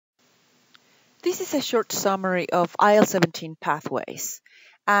this is a short summary of IL-17 pathways.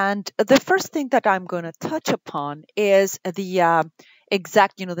 And the first thing that I'm going to touch upon is the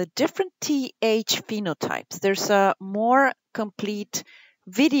the different TH phenotypes. There's a more complete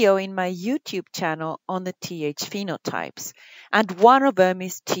video in my YouTube channel on the TH phenotypes, and one of them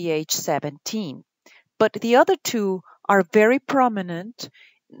is Th17. But the other two are very prominent,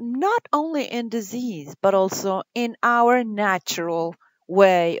 not only in disease, but also in our natural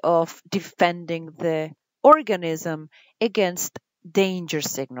way of defending the organism against danger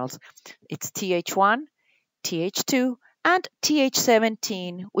signals. It's Th1, Th2, and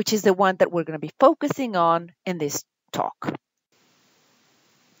Th17, which is the one that we're going to be focusing on in this talk.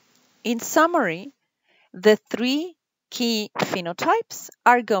 In summary, the three key phenotypes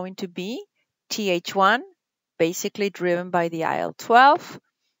are going to be Th1, basically driven by the IL-12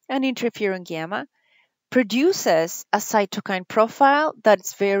 and interferon gamma, produces a cytokine profile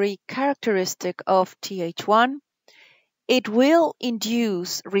that's very characteristic of Th1. It will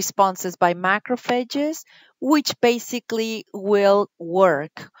induce responses by macrophages, which basically will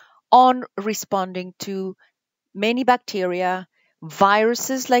work on responding to many bacteria,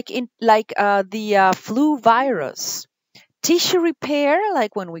 viruses like the flu virus, tissue repair,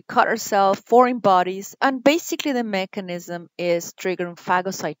 like when we cut ourselves, foreign bodies, and basically the mechanism is triggering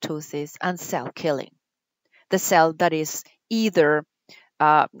phagocytosis and cell killing. The cell that is either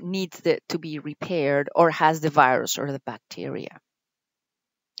needs to be repaired or has the virus or the bacteria.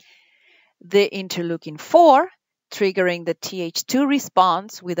 The interleukin-4 triggering the Th2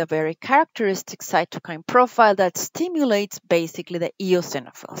 response with a very characteristic cytokine profile that stimulates basically the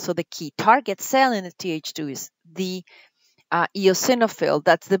eosinophil. So the key target cell in the Th2 is the eosinophil.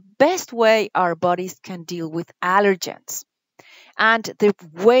 That's the best way our bodies can deal with allergens. And the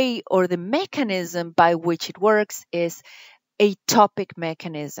way or the mechanism by which it works is a topic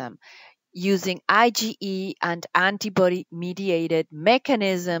mechanism using IgE and antibody-mediated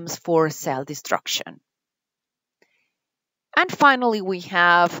mechanisms for cell destruction. And finally, we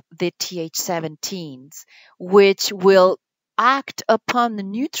have the Th17s, which will act upon the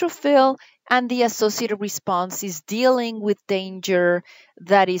neutrophil, and the associated response is dealing with danger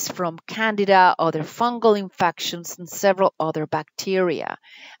that is from candida, other fungal infections, and several other bacteria.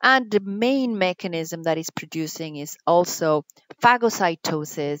 And the main mechanism that is producing is also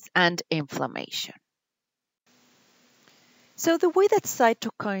phagocytosis and inflammation. So the way that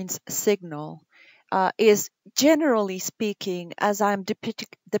cytokines signal is, generally speaking, as I'm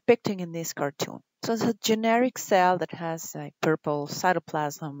depicting in this cartoon. So it's a generic cell that has a purple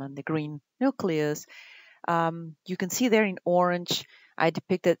cytoplasm and the green nucleus. You can see there in orange, I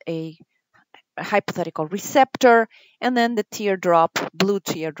depicted a hypothetical receptor, and then the teardrop, blue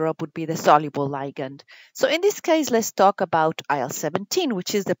teardrop, would be the soluble ligand. So in this case, let's talk about IL-17,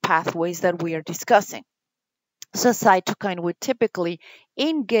 which is the pathways that we are discussing. So cytokine would typically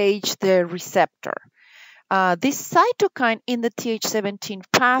engage the receptor. This cytokine in the Th17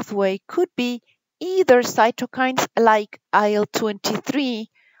 pathway could be either cytokines like IL-23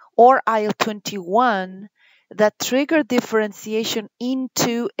 or IL-21 that trigger differentiation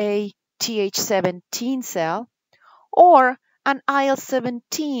into a Th17 cell, or an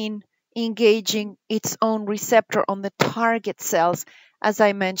IL-17 engaging its own receptor on the target cells. As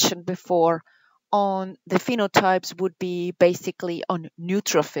I mentioned before, on the phenotypes would be basically on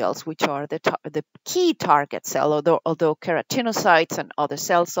neutrophils, which are the key target cell, although keratinocytes and other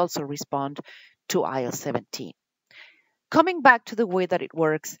cells also respond to IL-17. Coming back to the way that it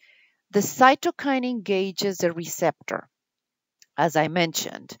works, the cytokine engages the receptor. As I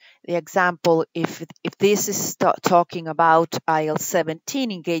mentioned, the example, if this is talking about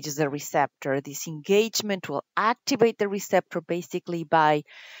IL-17 engages the receptor, this engagement will activate the receptor basically by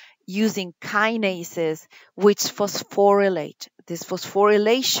using kinases which phosphorylate. This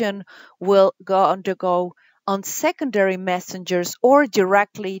phosphorylation will undergo on secondary messengers or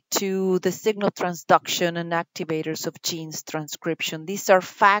directly to the signal transduction and activators of genes transcription. These are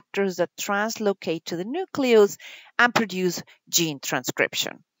factors that translocate to the nucleus and produce gene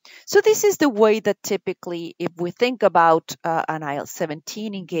transcription. So this is the way that typically, if we think about an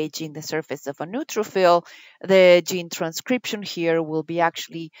IL-17 engaging the surface of a neutrophil, the gene transcription here will be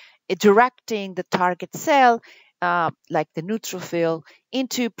actually directing the target cell, like the neutrophil,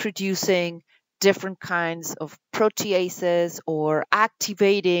 into producing different kinds of proteases or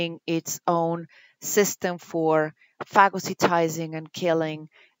activating its own system for phagocytizing and killing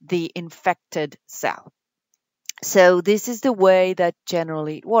the infected cell. So this is the way that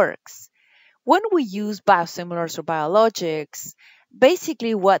generally it works. When we use biosimilars or biologics,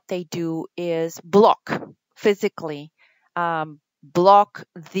 basically what they do is block physically block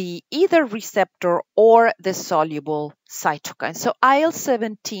the either receptor or the soluble cytokine. So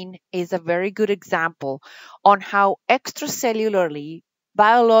IL-17 is a very good example on how extracellularly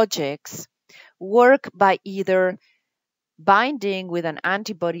biologics work by either binding with an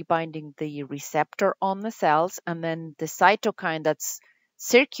antibody binding the receptor on the cells, and then the cytokine that's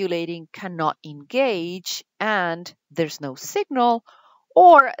circulating cannot engage and there's no signal,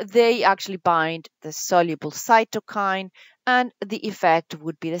 or they actually bind the soluble cytokine and the effect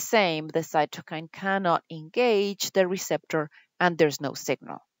would be the same. The cytokine cannot engage the receptor and there's no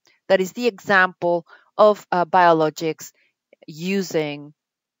signal. That is the example of biologics using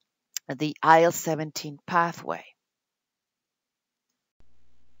the IL-17 pathway.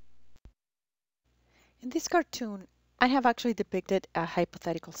 In this cartoon, I have actually depicted a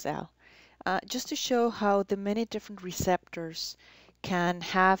hypothetical cell, just to show how the many different receptors can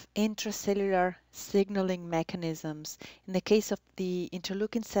have intracellular signaling mechanisms. In the case of the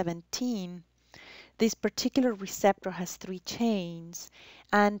interleukin 17, this particular receptor has 3 chains,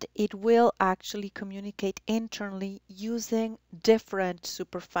 and it will actually communicate internally using different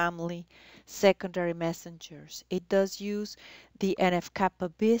superfamily secondary messengers. It does use the NF-kappa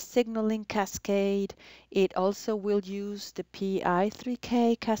B signaling cascade. It also will use the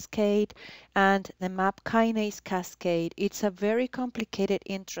PI3K cascade and the MAP kinase cascade. It's a very complicated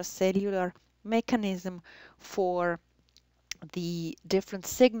intracellular mechanism for the different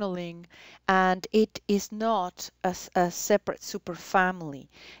signaling, and it is not a separate superfamily.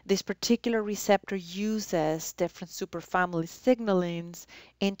 This particular receptor uses different superfamily signalings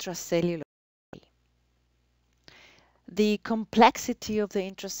intracellularly. The complexity of the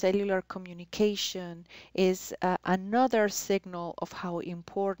intracellular communication is another signal of how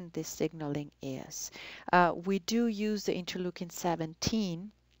important this signaling is. We do use the interleukin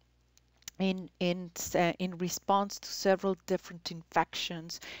 17 in response to several different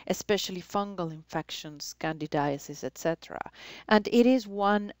infections, especially fungal infections, candidiasis, etc. And it is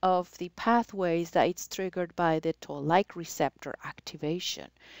one of the pathways that it's triggered by the toll-like receptor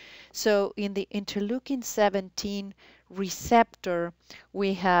activation. So in the interleukin 17 receptor,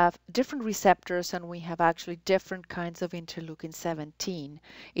 we have different receptors and we have actually different kinds of interleukin 17.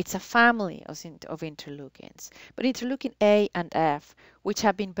 It's a family of interleukins. But interleukin A and F, which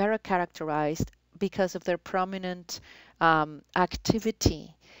have been better characterized because of their prominent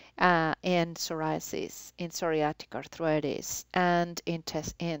activity in psoriasis, in psoriatic arthritis, and in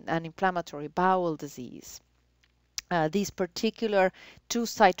inflammatory bowel disease. These particular 2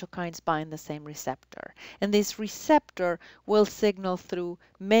 cytokines bind the same receptor, and this receptor will signal through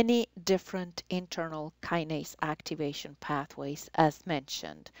many different internal kinase activation pathways as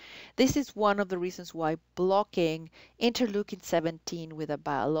mentioned. This is one of the reasons why blocking interleukin 17 with a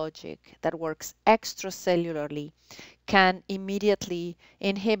biologic that works extracellularly can immediately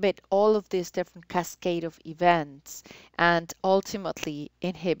inhibit all of these different cascade of events and ultimately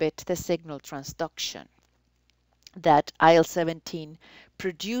inhibit the signal transduction that IL-17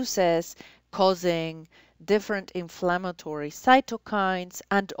 produces, causing different inflammatory cytokines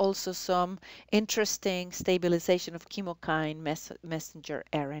and also some interesting stabilization of chemokine messenger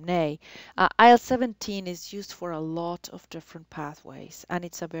RNA. IL-17 is used for a lot of different pathways, and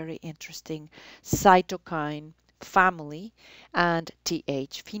it's a very interesting cytokine family and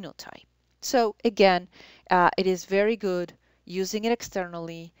TH phenotype. So again, it is very good using it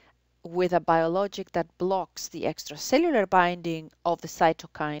externally with a biologic that blocks the extracellular binding of the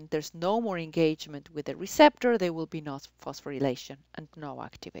cytokine. There's no more engagement with the receptor. There will be no phosphorylation and no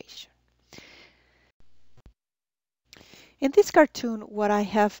activation. In this cartoon, what I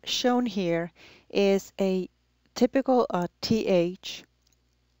have shown here is a typical TH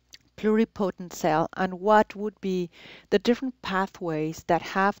pluripotent cell and what would be the different pathways that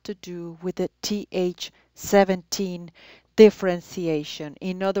have to do with the Th17 differentiation.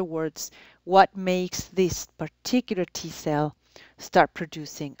 In other words, what makes this particular T cell start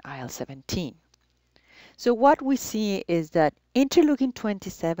producing IL-17. So what we see is that interleukin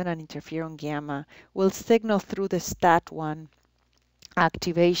 27 and interferon gamma will signal through the STAT1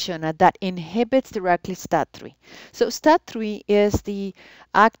 activation that inhibits directly STAT3. So STAT3 is the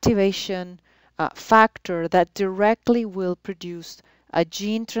activation factor that directly will produce a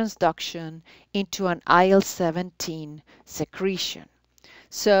gene transduction into an IL-17 secretion.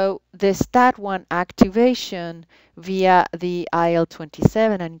 So the STAT1 activation via the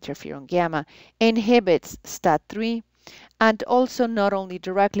IL-27 and interferon gamma inhibits STAT3, and also not only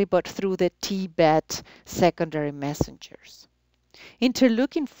directly but through the T-BET secondary messengers.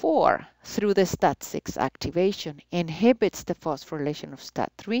 Interleukin 4 through the STAT6 activation inhibits the phosphorylation of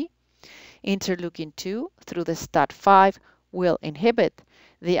STAT3. Interleukin 2 through the STAT5 will inhibit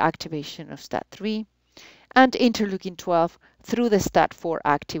the activation of STAT3, and interleukin 12 through the STAT4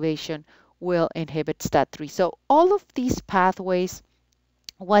 activation will inhibit STAT3. So all of these pathways,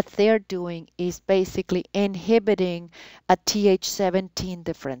 what they're doing is basically inhibiting a Th17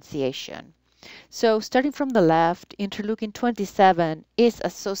 differentiation. So starting from the left, interleukin 27 is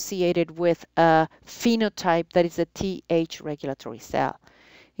associated with a phenotype that is a Th regulatory cell.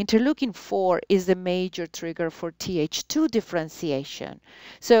 Interleukin 4 is the major trigger for Th2 differentiation.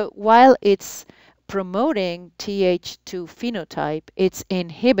 So while it's promoting Th2 phenotype, it's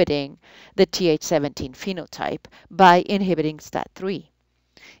inhibiting the Th17 phenotype by inhibiting STAT3.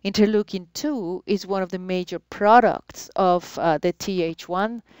 Interleukin 2 is one of the major products of the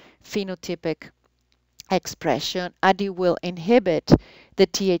Th1 phenotypic expression, and it will inhibit the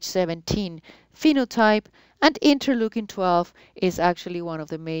Th17 phenotype, and interleukin 12 is actually one of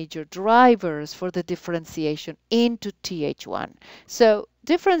the major drivers for the differentiation into Th1. So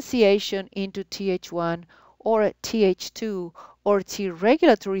differentiation into Th1 or Th2 or T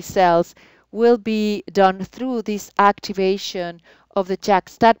regulatory cells will be done through this activation of the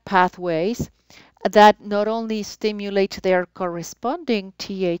JAK-STAT pathways that not only stimulate their corresponding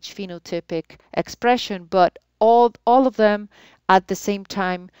Th phenotypic expression, but all of them at the same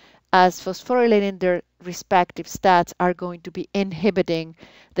time as phosphorylating their respective stats are going to be inhibiting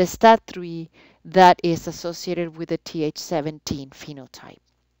the STAT3 that is associated with the Th17 phenotype.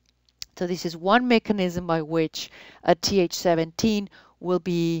 So this is one mechanism by which a Th17 will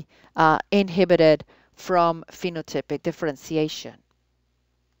be inhibited from phenotypic differentiation.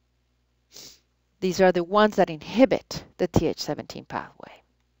 These are the ones that inhibit the Th17 pathway.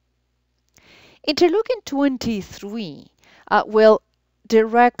 Interleukin 23 will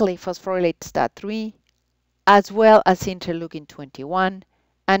directly phosphorylate STAT3 as well as interleukin 21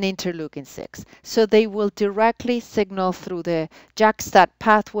 and interleukin 6. So they will directly signal through the JAK-STAT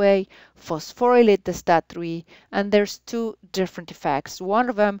pathway, phosphorylate the STAT3, and there's two different effects. One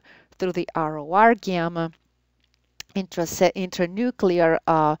of them through the ROR gamma intranuclear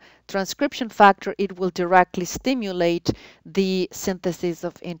transcription factor, it will directly stimulate the synthesis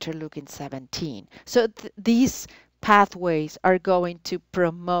of interleukin 17. So these pathways are going to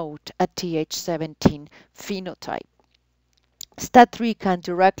promote a Th17 phenotype. STAT3 can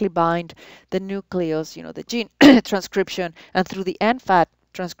directly bind the nucleus, the gene transcription, and through the NFAT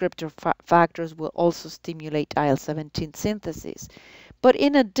transcriptor factors will also stimulate IL-17 synthesis. But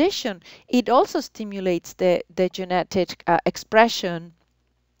in addition, it also stimulates the genetic expression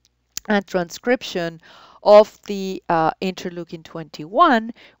and transcription of the interleukin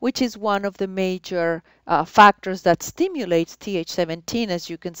 21, which is one of the major factors that stimulates Th17, as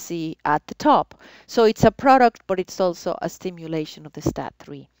you can see at the top. So it's a product, but it's also a stimulation of the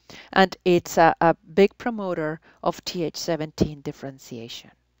STAT3. And it's a big promoter of Th17 differentiation.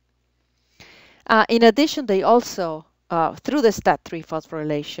 In addition, they also through the STAT3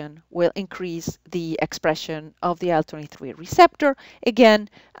 phosphorylation will increase the expression of the IL-23 receptor, again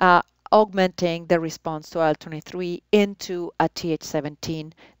augmenting the response to IL-23 into a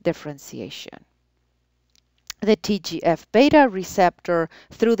Th17 differentiation. The TGF-beta receptor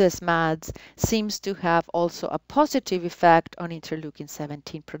through the SMADs seems to have also a positive effect on interleukin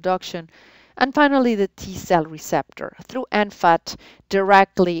 17 production. And finally, the T-cell receptor through NFAT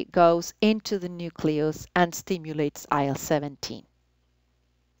directly goes into the nucleus and stimulates IL-17.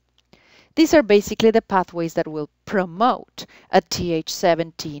 These are basically the pathways that will promote a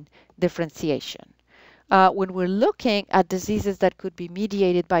Th17 differentiation. When we're looking at diseases that could be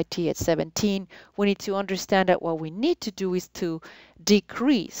mediated by Th17, we need to understand that what we need to do is to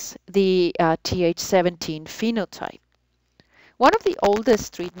decrease the Th17 phenotype. One of the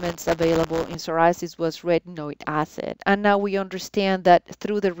oldest treatments available in psoriasis was retinoic acid, and now we understand that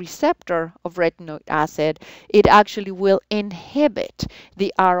through the receptor of retinoic acid, it actually will inhibit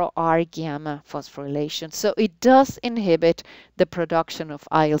the ROR gamma phosphorylation. So it does inhibit the production of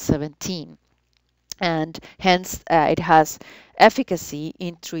IL-17, and hence it has efficacy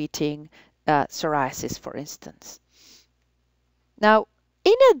in treating psoriasis, for instance. Now,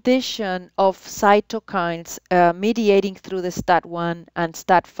 in addition of cytokines mediating through the STAT1 and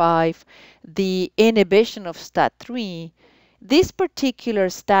STAT5, the inhibition of STAT3, these particular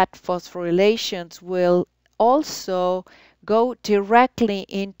STAT phosphorylations will also go directly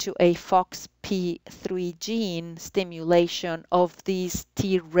into a FOXP3 gene stimulation of these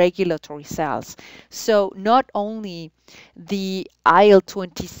T regulatory cells. So not only the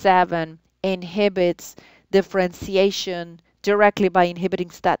IL-27 inhibits differentiation directly by inhibiting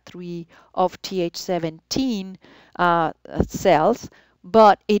STAT3 of Th17 cells,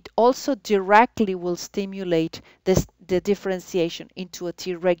 but it also directly will stimulate the differentiation into a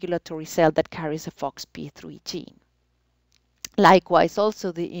T regulatory cell that carries a FOXP3 gene. Likewise,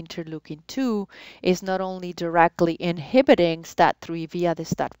 also the interleukin-2 is not only directly inhibiting STAT3 via the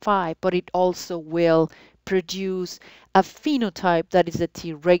STAT5, but it also will produce a phenotype that is a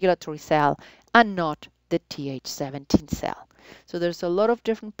T regulatory cell and not the Th17 cell. So there's a lot of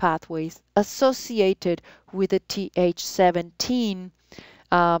different pathways associated with the Th17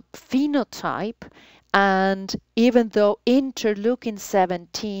 phenotype, and even though interleukin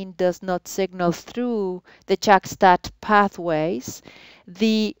 17 does not signal through the JAK-STAT pathways,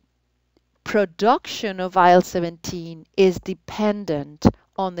 the production of IL-17 is dependent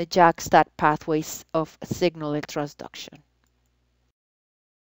on the JAK-STAT pathways of signal and transduction.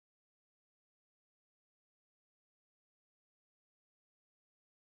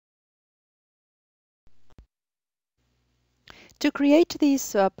 To create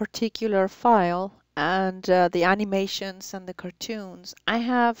this particular file and the animations and the cartoons, I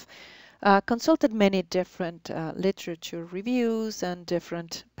have consulted many different literature reviews and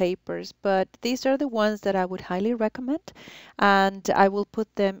different papers, but these are the ones that I would highly recommend, and I will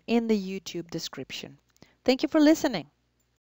put them in the YouTube description. Thank you for listening.